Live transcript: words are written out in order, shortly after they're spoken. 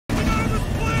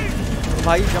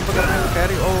भाई जंप करने को कह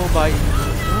रही। ओ भाई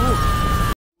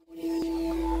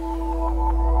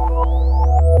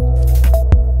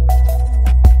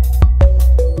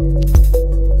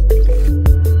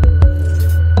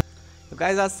तो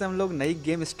गाइस आज से हम लोग नई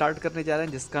गेम स्टार्ट करने जा रहे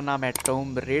हैं जिसका नाम है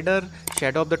Tomb Raider.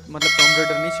 Shadow of the मतलब टॉम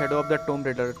रेडर नहीं, shadow of the Tomb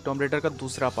Raider, Tomb Raider का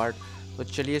दूसरा पार्ट। तो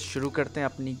चलिए शुरू करते हैं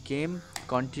अपनी गेम।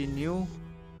 कंटिन्यू,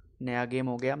 नया गेम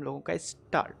हो गया हम लोगों का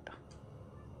स्टार्ट।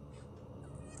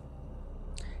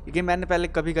 ये गेम मैंने पहले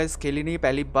कभी गाइस खेली नहीं,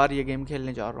 पहली बार ये गेम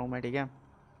खेलने जा रहा हूँ मैं, ठीक है।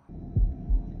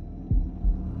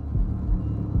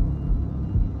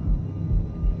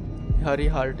 यार ये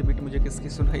हार्ट बीट मुझे किसकी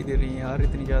सुनाई दे रही है यार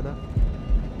इतनी ज़्यादा।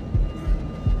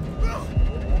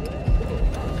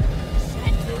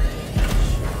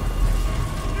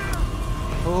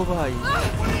 ओ भाई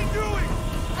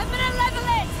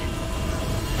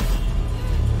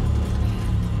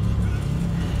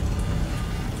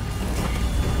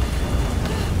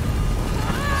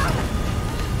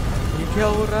ये क्या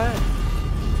हो रहा है?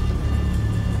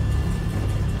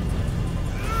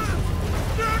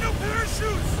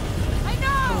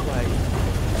 ओ भाई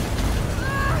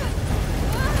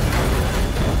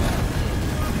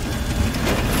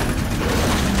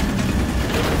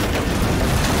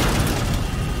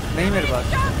नहीं मेरे पास।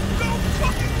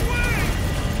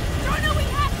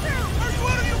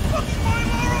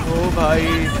 ओ भाई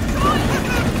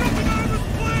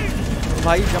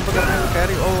भाई जंप करने को कह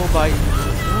रही। ओ भाई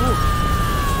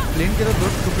प्लेन के तो दो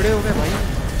टुकड़े हो गए भाई।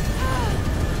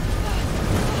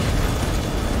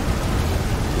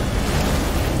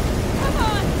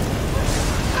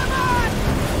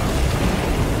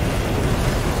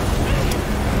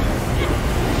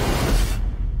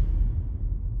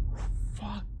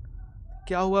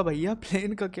 क्या हुआ भैया?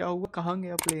 प्लेन का क्या हुआ? कहाँ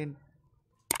गया प्लेन?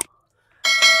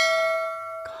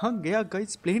 कहाँ गया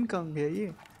गाइस? प्लेन कहाँ गया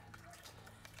ये?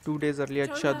 2 days अर्ली।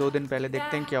 अच्छा 2 दिन पहले।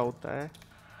 देखते हैं क्या होता है।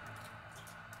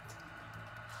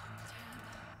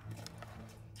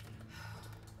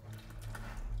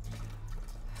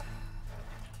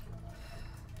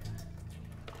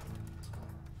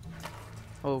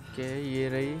 ओके ये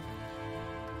रही।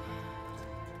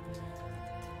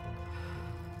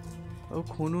 ओ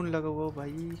खून लगा हुआ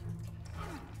भाई।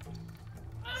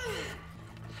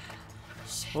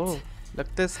 ओ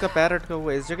लगता है इसका पैर अटका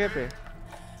हुआ है इस जगह पे।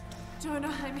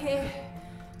 Jonah, I'm here.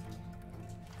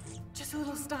 Just a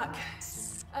little stuck.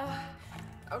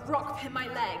 A rock hit my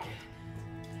leg.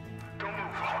 Don't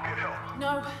move, I'll get help.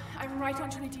 No, I'm right on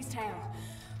Trinity's tail.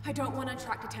 I don't want to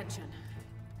attract attention.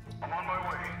 I'm on my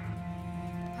way.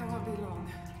 I won't be long.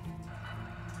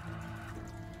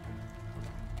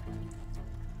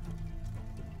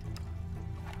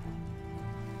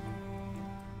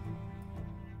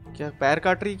 क्या पैर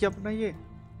काट रही है क्या अपना? ये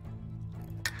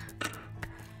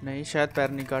नहीं, शायद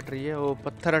पैर नहीं काट रही है, वो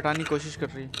पत्थर हटाने की कोशिश कर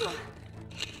रही है।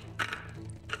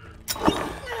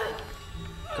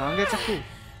 कहाँ गया चक्कू?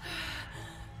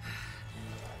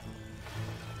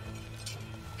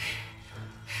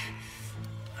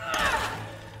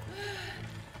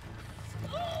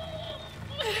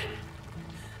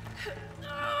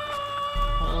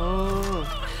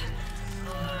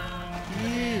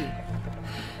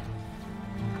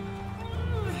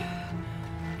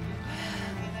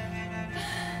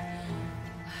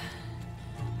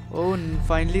 ओह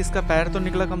फाइनली इसका पैर तो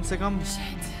निकला कम से कम।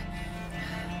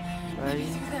 भाई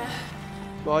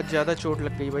बहुत ज़्यादा चोट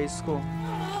लग गई भाई इसको।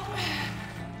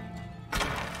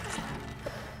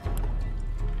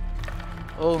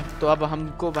 ओह तो अब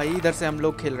हमको भाई इधर से हम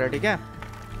लोग खेल रहे हैं, ठीक है।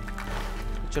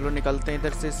 चलो निकलते हैं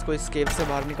इधर से, इसको इस केव से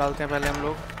बाहर निकालते हैं पहले हम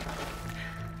लोग।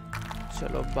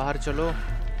 चलो बाहर चलो।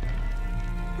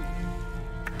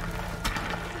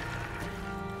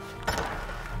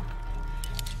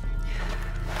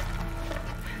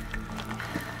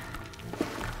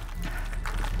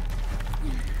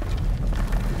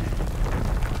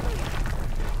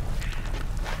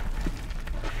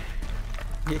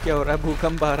 ये क्या हो रहा है?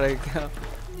 भूकंप आ रहा है क्या?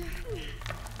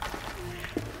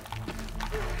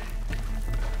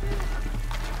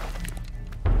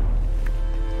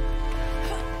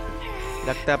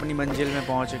 लगता है अपनी मंजिल में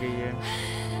पहुंच गई है।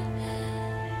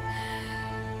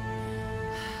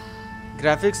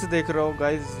 ग्राफिक्स देख रहे हो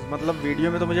गाइस, मतलब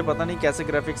वीडियो में तो मुझे पता नहीं कैसे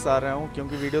ग्राफिक्स आ रहे हो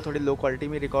क्योंकि वीडियो थोड़ी लो क्वालिटी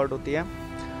में रिकॉर्ड होती है,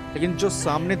 लेकिन जो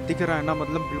सामने दिख रहा है ना,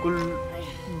 मतलब बिल्कुल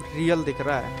रियल दिख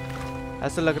रहा है।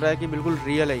 ऐसा लग रहा है कि बिल्कुल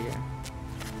रियल है ये।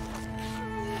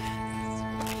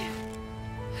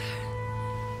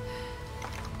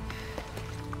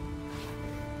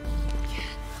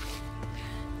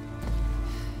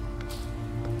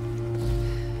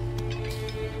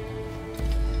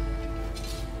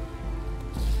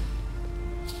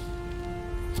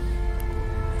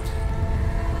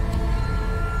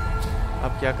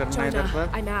 अब क्या करना है इधर Jonah, पर?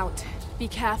 I'm out. Be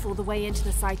careful, the way into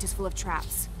the site is full of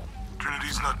traps.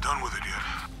 Trinity's not done with it yet.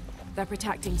 They're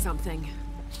protecting something.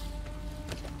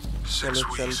 6 चलो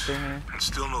weeks. चलते हैं. And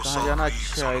still no कहाँ solid जाना?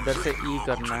 leads अच्छा on इधर से infiltrating the E local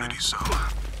करना है. Trinity cell.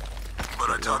 But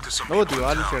I talked to some वो people in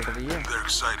दीवार town. चढ़ रही है. They're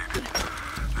excited.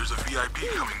 There's a VIP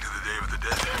coming to the Day of the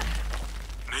Dead.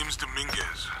 Name's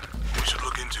Dominguez. We should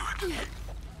look into it.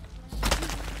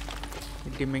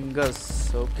 डिमिंगस.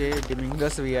 Okay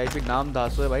डिमिंगस VIP नाम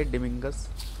दासो है भाई डिमिंगस.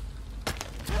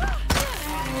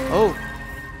 ओह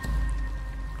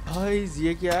भाई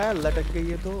ये क्या है? लटक गई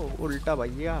है तो उल्टा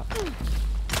भैया.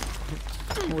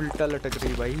 उल्टा लटक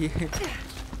रही भाई.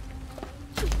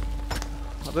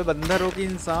 अबे बंदर हो कि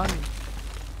इंसान.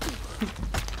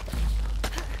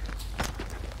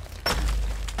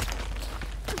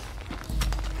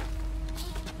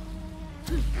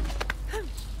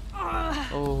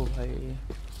 ओह भाई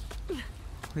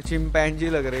चिंपैंजी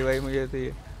लग रही भाई मुझे तो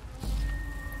ये.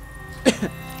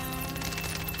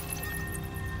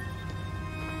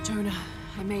 Jonah,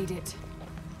 I made it.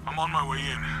 I'm on my way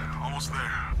in. Almost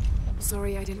there.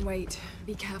 Sorry I didn't wait.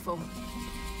 Be careful.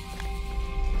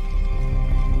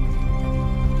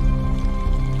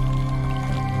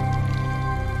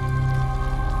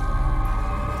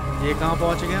 ये कहाँ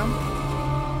पहुँच गए हम?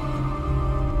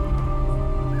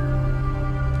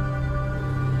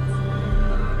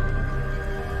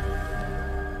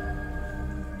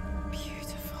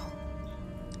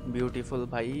 ब्यूटीफुल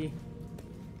भाई.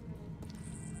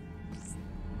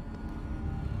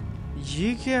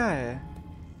 ये क्या है?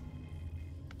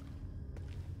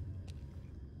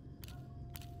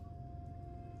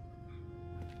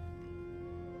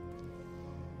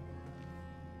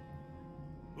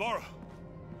 Laura!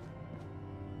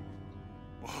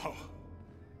 Wow.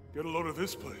 Get a load of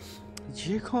this place.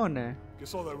 ये कौन है?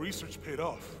 Guess all that research paid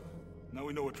off. Now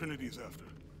we know what Trinity is after.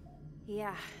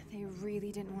 Yeah, they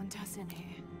really didn't want us in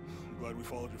here. I'm glad we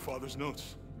followed your father's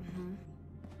notes.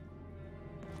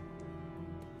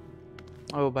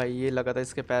 ओ भाई ये लगा था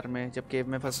इसके पैर में जब केव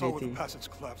में I फंस saw गई where the थी. passage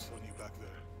collapsed on you back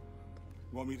there.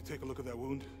 You want me to take a look at that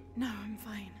wound? No, I'm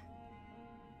fine.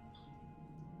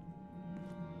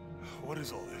 What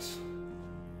is all this?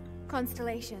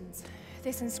 Constellations.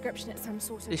 This inscription is some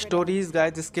sort of riddle. Stories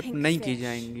guys skip Pink नहीं की fish.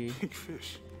 जाएंगी. Pink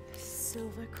fish.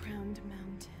 Silver-crowned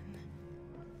mountain.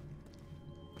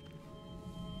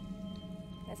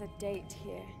 There's a date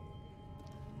here.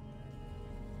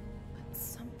 But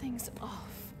something's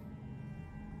off.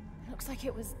 Looks like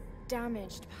it was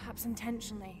damaged, perhaps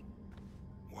intentionally.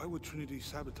 Why would Trinity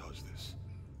sabotage this?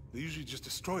 They usually just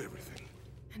destroy everything.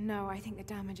 No, I think the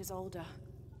damage is older.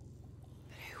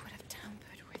 But who would have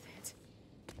tampered with it?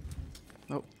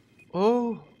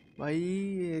 ओह भाई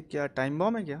ये क्या time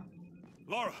bomb है क्या?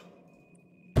 Laura!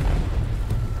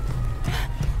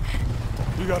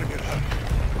 We gotta get out.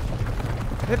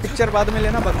 अरे picture बाद में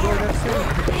लेना बंदो इधर से. We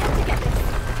have to get this.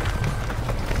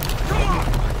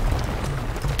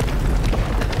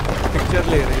 Picture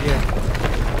ले रही है.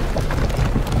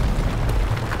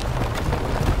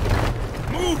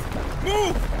 Move!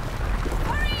 Move!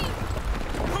 Hurry!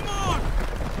 Come on!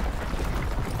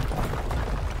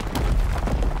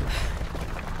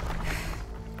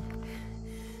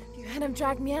 If you hadn't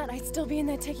dragged me out, I'd still be in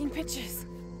there taking pictures.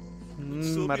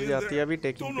 Still मर be in जाती है there. अभी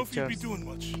taking Don't know if you'd be pictures. doing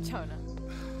much. Jonah.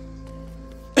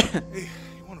 Hey,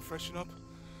 you want to freshen up?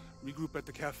 Regroup at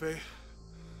the cafe?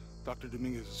 Dr.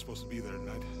 Dominguez is supposed to be there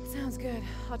tonight. Sounds good.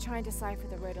 I'll try and decipher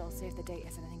the riddle, see if the date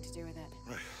has anything to do with it.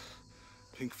 Right.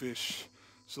 Pink fish,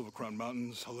 Silver Crown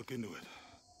Mountains, I'll look into it.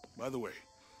 By the way,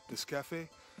 this cafe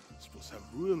is supposed to have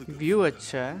really good view food.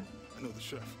 अच्छा है. I know the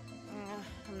chef.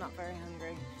 I'm not very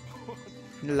hungry.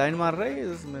 Line मार रहा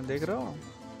है इसमें देख रहा हूँ.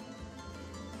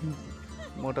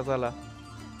 मोटा साला.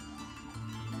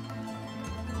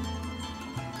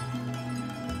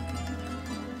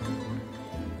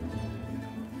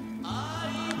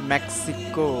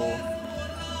 मैक्सिको.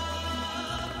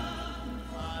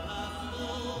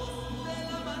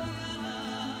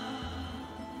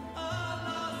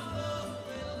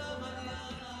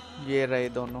 ये रहे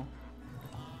दोनों.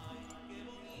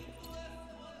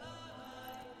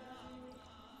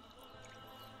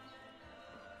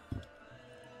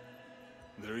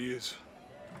 There he is.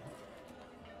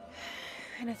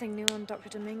 Anything new on Dr.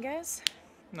 Dominguez?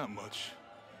 Not much.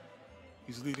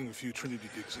 He's leading a few Trinity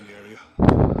digs in the area.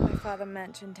 My father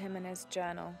mentioned him in his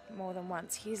journal more than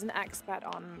once. He's an expert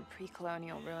on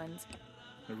pre-colonial ruins.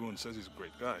 Everyone says he's a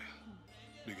great guy.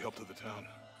 Big help to the town.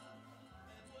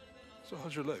 So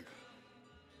how's your leg?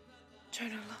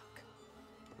 Jonah, look.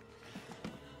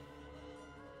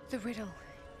 The riddle.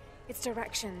 Its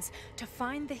directions. To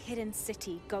find the hidden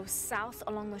city, go south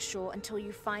along the shore until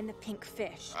you find the pink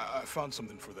fish. I found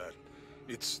something for that.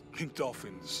 It's pink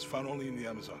dolphins, found only in the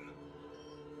Amazon.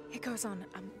 It goes on.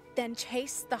 Then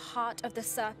chase the heart of the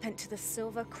serpent to the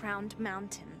silver-crowned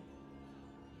mountain.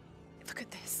 Look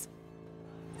at this.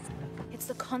 It's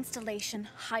the constellation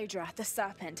Hydra, the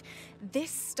serpent.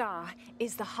 This star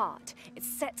is the heart. It's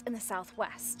set in the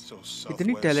southwest. So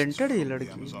इतनी talented है ये from the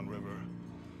लड़की. Amazon River.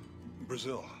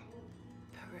 Brazil.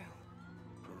 Peru.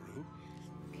 Peru?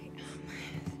 Okay,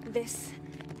 this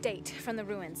date from the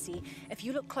ruins, see? If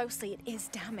you look closely, it is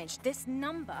damaged. This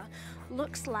number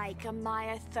looks like a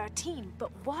Maya 13,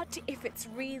 but what if it's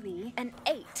really an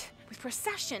 8? With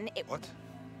precession, it... What?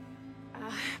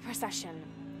 Precession.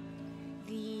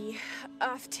 The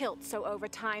Earth tilts, so over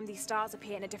time, these stars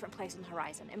appear in a different place on the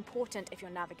horizon. Important if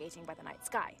you're navigating by the night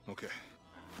sky. Okay.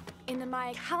 In the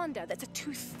Maya calendar, that's a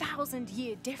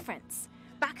 2,000-year difference.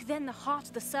 Back then, the heart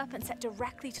of the serpent set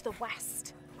directly to the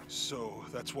west. So,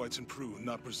 that's why it's in Peru,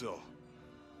 not Brazil.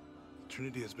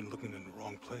 Trinity has been looking in the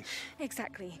wrong place.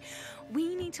 Exactly.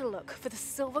 We need to look for the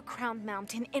silver-crowned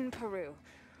mountain in Peru.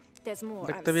 There's more.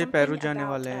 लगता है ये Peru जाने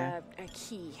about वाले हैं. a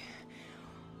key.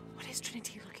 What is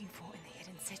Trinity looking for in the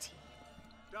hidden city?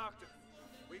 Doctor,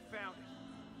 we found it.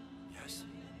 Yes.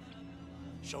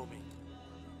 Show me.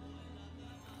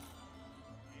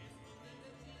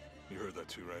 You heard that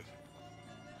too, right?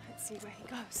 Let's see where he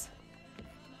goes.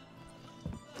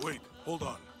 Wait, hold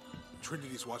on.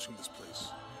 Trinity's watching this place.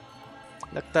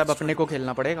 लगता है अब अपने को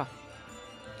खेलना पड़ेगा.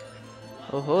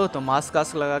 ओहो, तो mask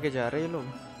cask लगा के जा रहे हैं ये लोग.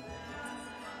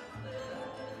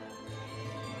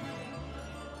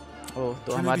 ओह,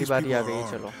 तो हमारी बारी आ गई.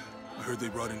 चलो. I heard they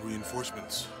brought in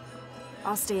reinforcements.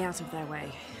 I'll stay out of their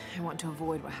way. I want to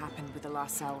avoid what happened with the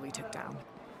last cell we took down.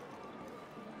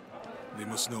 They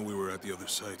must know we were at the other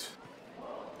site.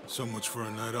 So much for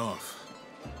a night off.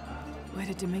 Where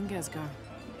did Dominguez go?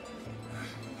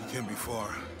 He can't be far.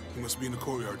 He must be in the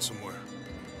courtyard somewhere.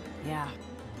 Yeah.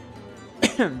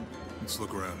 Let's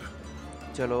look around.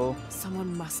 चलो.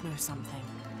 Someone must know something.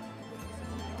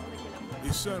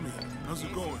 Hey Sammy, how's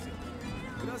it going?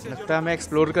 लगता है हमें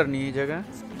explore करनी है जगह.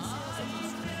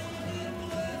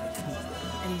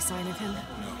 Any sign of him?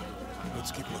 No.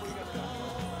 Let's keep looking.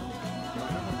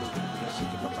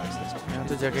 यहाँ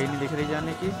तो जगह ही नहीं दिख रही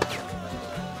जाने की.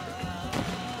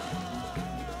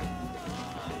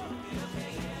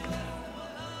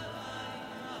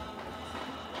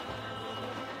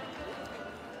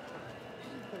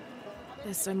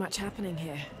 There's so much happening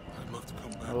here. I'd love to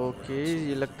come back. Okay,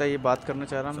 ये लगता है ये बात करना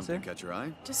चाह रहा हमसे. Something catch your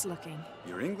eye? Just looking.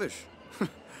 You're English.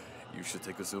 You should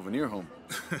take a souvenir home.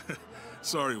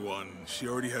 Sorry, Juan. She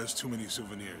already has too many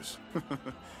souvenirs.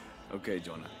 Okay,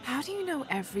 Jonah. How do you know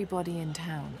everybody in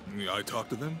town? Yeah, I talked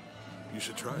to them. You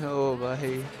should try. ओ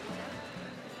भाई.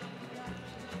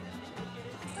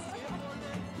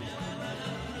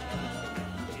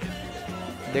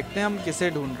 देखते हैं हम किसे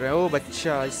ढूंढ रहे हैं. ओ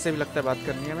बच्चा, इससे भी लगता है बात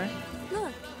करनी है हमें.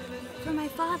 Look, for my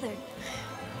father.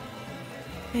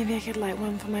 Maybe I could light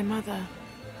one for my mother.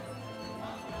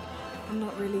 I'm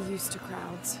not really used to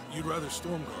crowds. You'd rather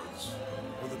storm guards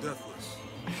or the deathless?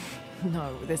 No,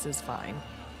 this is fine.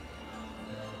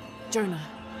 Jonah,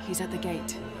 he's at the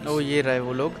gate. ओ ये रहे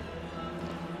वो लोग.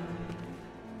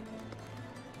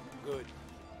 Good.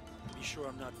 Be sure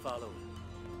I'm not followed.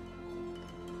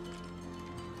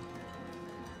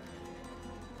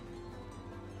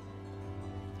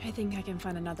 I think I can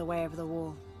find another way over the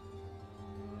wall.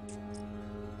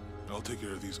 I'll take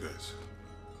care of these guys.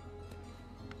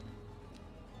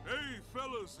 Hey,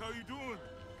 fellas, how you doing?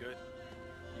 Good.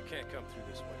 You can't come through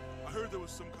this way. I heard there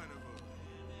was some kind of a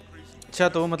crazy... अच्छा,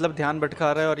 तो मतलब ध्यान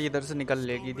भटका रहा है और ये इधर से निकल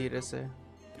लेगी धीरे से.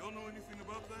 Y'all know anything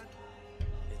about that?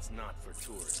 It's not for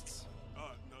tourists.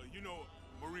 No, you know,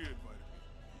 Maria invited me.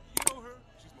 You know her?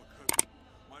 She's my cousin.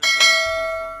 My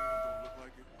family don't look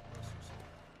like it.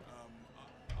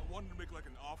 I wanted to make like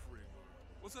an offering.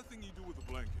 What's that thing you do with the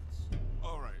blankets?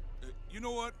 All right. You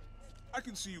know what? I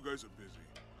can see you guys are busy.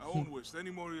 I won't waste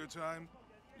any more of your time.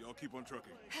 Y'all keep on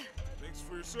trucking. Thanks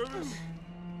for your service.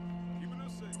 Keeping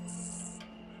us safe.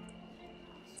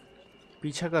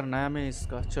 पीछा करना है हमें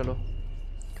इसका. चलो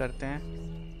करते हैं.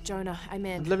 Jonah, I'm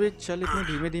in. मतलब ये चल इतने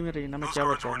धीमे धीमे रही ना. मैं क्या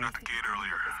बता रहा हूँ. at the gate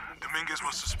earlier. Dominguez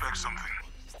must suspect something.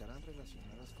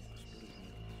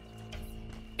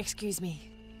 Excuse me.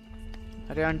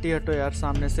 अरे आंटी हटो यार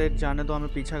सामने से. जाने दो,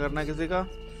 हमें पीछा करना किसी का.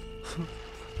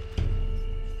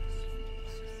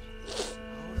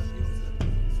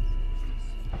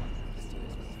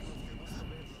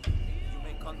 You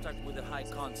make contact with the High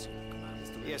Consul.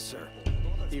 Yes, sir.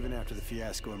 Even after the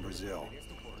fiasco in Brazil.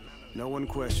 No one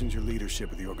questions your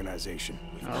leadership of the organization.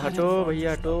 हटो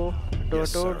भैया हटो हटो Yes,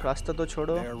 हटो sir. रास्ता तो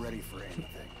छोड़ो They're ready for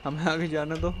anything. हमें आगे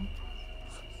जाने दो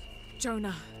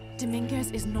Jonah,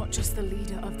 Dominguez is not just the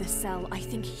leader of the cell. I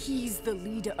think he's the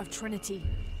leader of Trinity.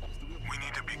 We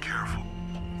need to be careful.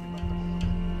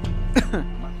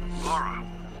 Laura,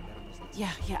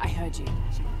 Yeah, I heard you.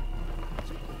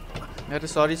 अरे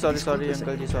sorry sorry sorry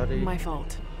uncle ji sorry My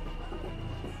fault.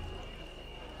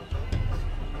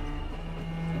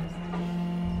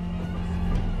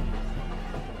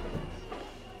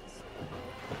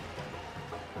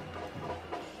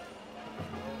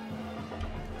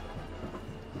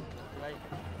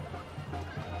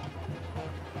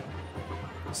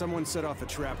 Someone set off a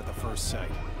trap at the first site.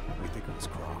 We think it was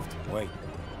Croft. Wait,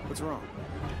 What's wrong?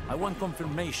 I want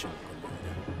confirmation,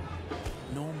 Commander.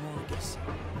 No more guessing.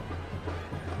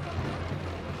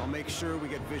 I'll make sure we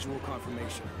get visual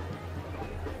confirmation.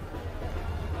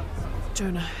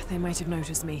 Jonah, they might have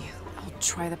noticed me. I'll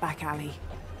try the back alley.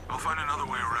 I'll find another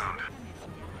way around.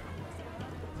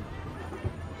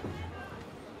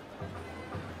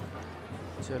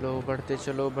 चलो बढ़ते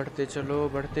चलो बढ़ते चलो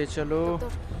बढ़ते चलो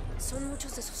Doctor, son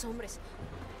muchos de sus hombres.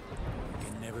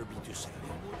 Can never be too safe.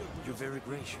 You're very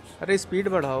gracious. अरे speed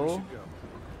बढ़ाओ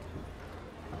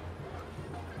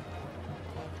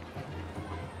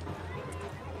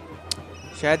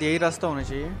शायद यही रास्ता होना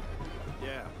चाहिए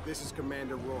Yeah, this is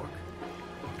Commander Rourke.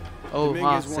 ओह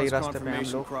हाँ Dominguez सही wants रास्ते पे हम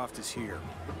confirmation लोग Croft is here.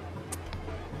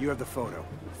 You have the photo.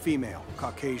 Female,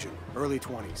 Caucasian, early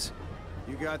 20s.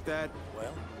 You got that?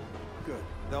 Well, Good.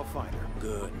 They'll find her.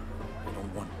 good. I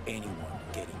don't want anyone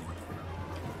getting in there.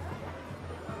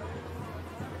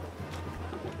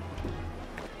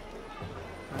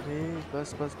 अरे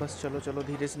बस बस बस चलो चलो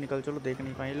धीरे से निकल चलो देख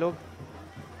नहीं पाए लोग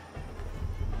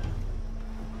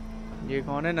ये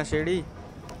कौन है नशेड़ी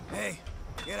Hey,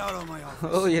 get out of my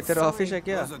office. ओह ये तेरा ऑफिस है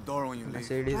क्या Close the door when you leave.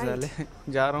 नशेड़ी साले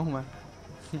जा रहा हूँ मैं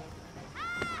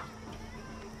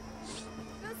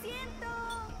 ¡Lo siento!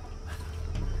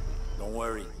 Don't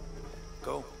worry.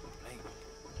 Go. Hey.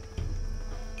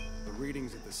 The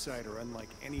readings at the site are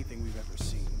unlike anything we've ever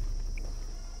seen.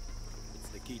 It's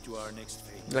the key to our next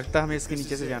phase. लगता है हमें इसके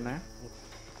नीचे से जाना है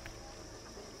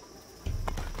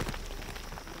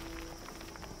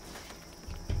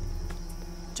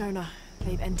Jonah,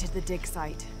 they've entered the dig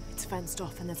site. It's fenced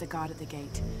off and there's a guard at the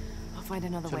gate. I'll find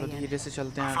another way चलो in. धीरे से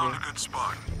चलते हैं I found आगे a good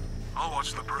spot. I'll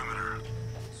watch the perimeter.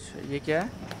 अच्छा, ये क्या है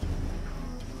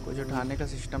कुछ उठाने का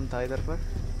सिस्टम था इधर पर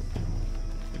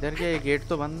इधर क्या ये गेट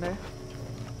तो बंद है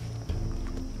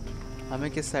हमें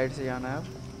किस साइड से जाना है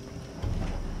अब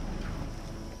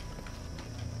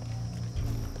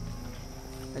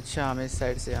अच्छा हमें इस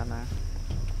साइड से जाना है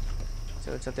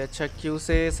चलो चलते अच्छा क्यू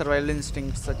से सर्वाइवल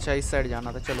इंस्टिंक्ट्स अच्छा इस साइड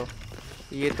जाना था चलो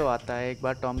ये तो आता है एक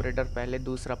बार टॉम रेडर पहले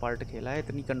दूसरा पार्ट खेला है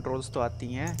इतनी कंट्रोल्स तो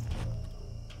आती हैं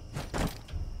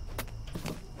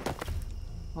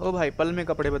ओ भाई पल में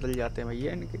कपड़े बदल जाते हैं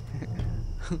भैया इनके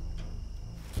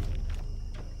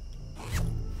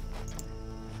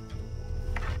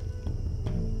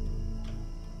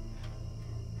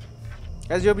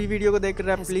ऐसे जो भी वीडियो को देख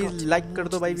रहे हैं प्लीज लाइक कर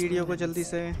दो भाई वीडियो को जल्दी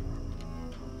से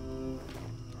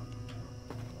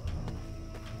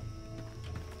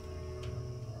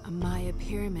A Maya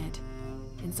pyramid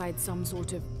inside some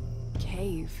sort of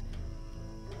cave.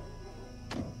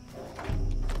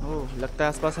 ओह लगता है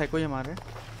आसपास है कोई हमारे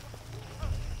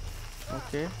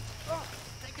okay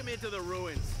Take him into the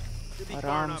ruins. Should be far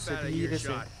आराम enough से out of धीरे से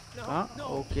earshot. हाँ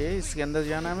ओके इसके अंदर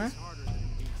जाना है हमें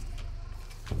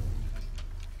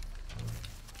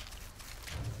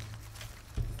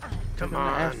Come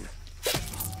on.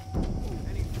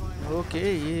 ओके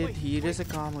ये धीरे से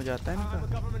काम हो जाता है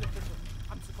इनका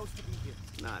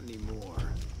Not anymore,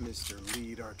 Mr.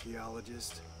 Lead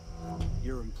Archaeologist.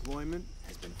 Your employment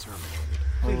has been terminated.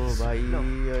 ओ भाई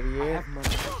और ये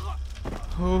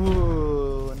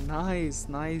ओह नाइस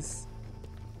नाइस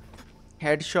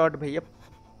हेडशॉट भैया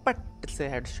पट से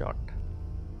headshot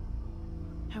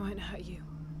I won't hurt you.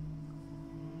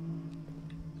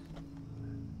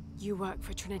 You work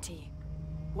for Trinity.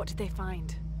 What did they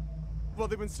find? Well,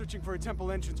 they've been searching for a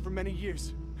temple entrance for many years.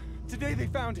 Today they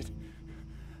found it.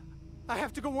 I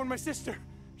have to go warn my sister.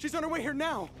 She's on her way here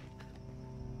now.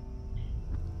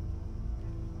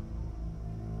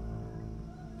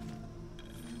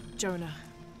 Jonah,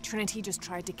 Trinity just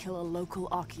tried to kill a local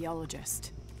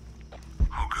archaeologist.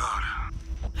 Oh God.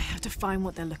 I have to find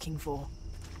what they're looking for.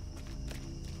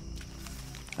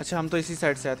 अच्छा हम तो इसी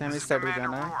side से आते हैं हमें इस side को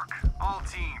जाना है All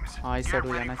teams. हाँ इस साइड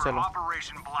को जाना है चलो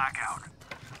Operation Blackout.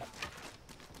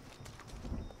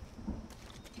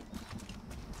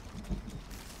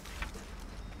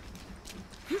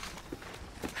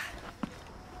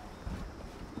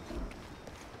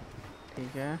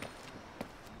 ठीक है।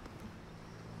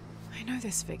 I know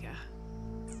this figure.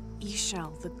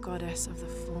 Ishel, the goddess of the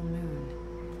full moon.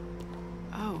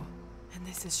 Oh, and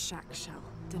this is Shakshel,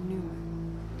 the new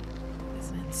moon.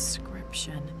 There's an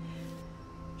inscription.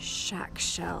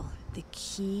 Shakshel, the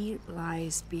key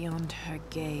lies beyond her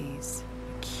gaze.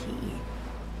 The key.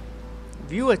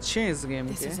 View अच्छे हैं इस game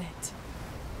This के। is it.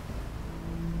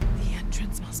 The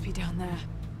entrance must be down there.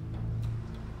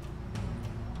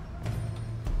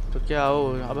 तो क्या हो,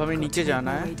 अब हमें Got नीचे to make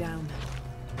जाना my है। way down.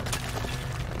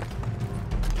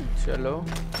 चलो।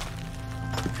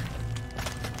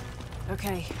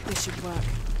 Okay, this should work.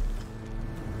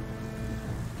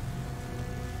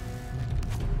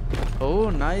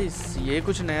 Oh nice, ये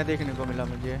कुछ नया देखने को मिला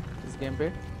मुझे इस गेम पे।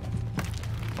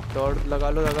 दौड़ लगा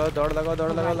लो, लगाओ, दौड़ लगाओ,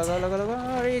 दौड़ लगाओ, लगाओ, लगाओ,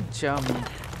 लगाओ, अरे जंप।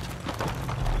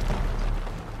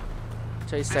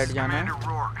 अच्छा इस साइड जाना है। Commander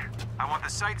Rourke. I want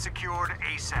the site secured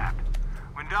ASAP.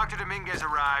 When Dr. Dominguez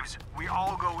arrives, we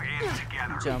all go in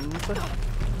together. Jump.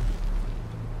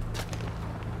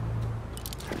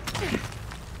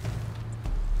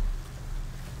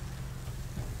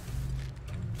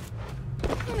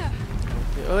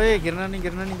 ओए गिरना नहीं,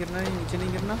 गिरना नहीं, गिरना नहीं, नीचे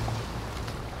नहीं गिरना।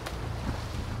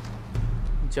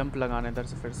 जंप लगाना इधर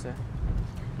से फिर से।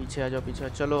 पीछे आ जाओ, पीछे।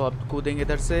 चलो अब कूदेंगे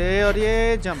इधर से और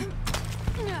ये जंप।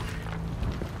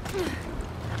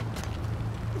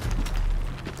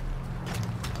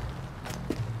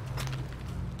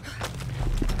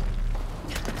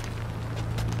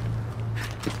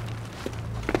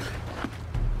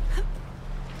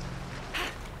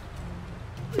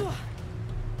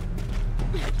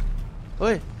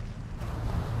 ओए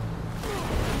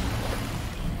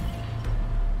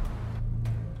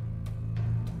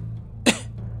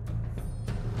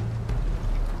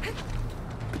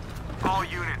All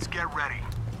units, get ready.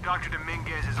 Dr.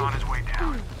 Dominguez is on his way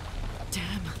down.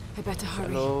 Damn, I better hurry.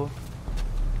 चलो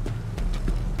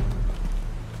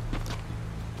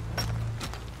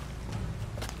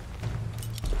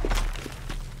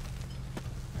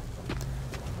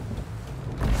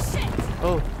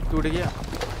ओह टूट गया।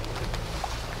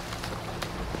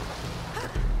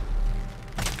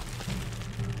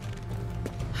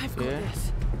 I've got this.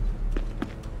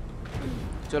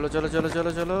 चलो चलो चलो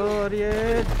चलो चलो और ये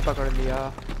पकड़ लिया।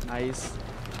 नाइस।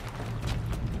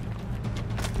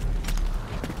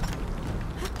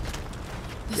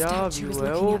 The क्या statue व्यू is है,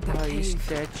 looking ओ at that भाई cave.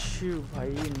 स्टैचू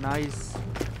भाई नाइस।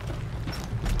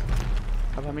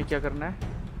 अब हमें क्या करना है?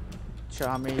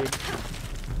 अच्छा हमें ये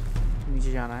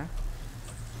नीचे जाना है।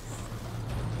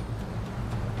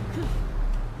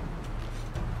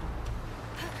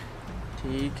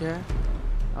 ठीक है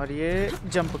और ये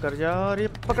जंप कर जा और ये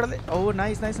पकड़ ले। ओह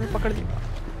नाइस नाइस, मैं पकड़ लिया।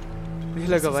 मुझे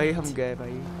लगा भाई हम गए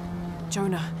भाई।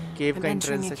 Jonah, केव I'm का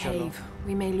entering एंट्रेंस a है। चलो cave.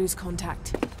 We may lose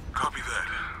contact. Copy that.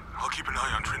 I'll keep an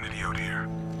eye on Trinity out here.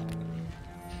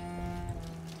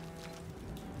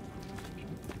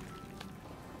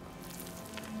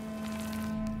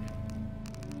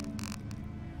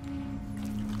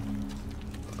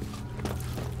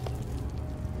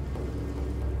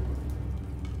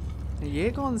 ये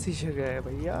कौन सी जगह है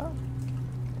भैया?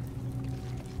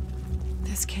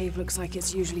 This cave looks like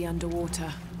it's usually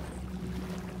underwater.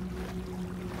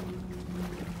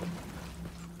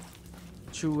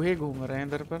 चूहे घूम रहे हैं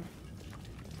इधर पर।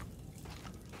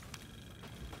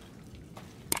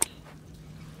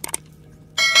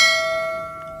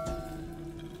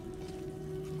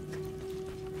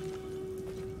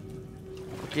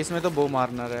 इसमें तो बो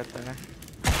मारना रहता है।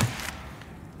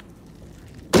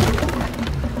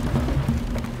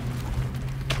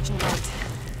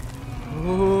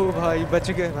 ओह भाई बच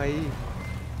गए भाई।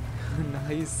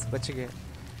 नाइस बच गए।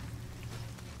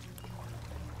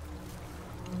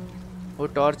 वो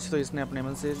टॉर्च तो इसने अपने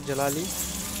मन से जला ली।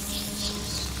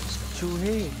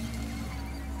 चूहे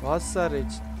बहुत सारे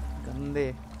गंदे।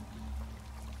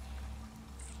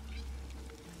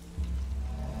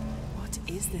 What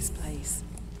is this place?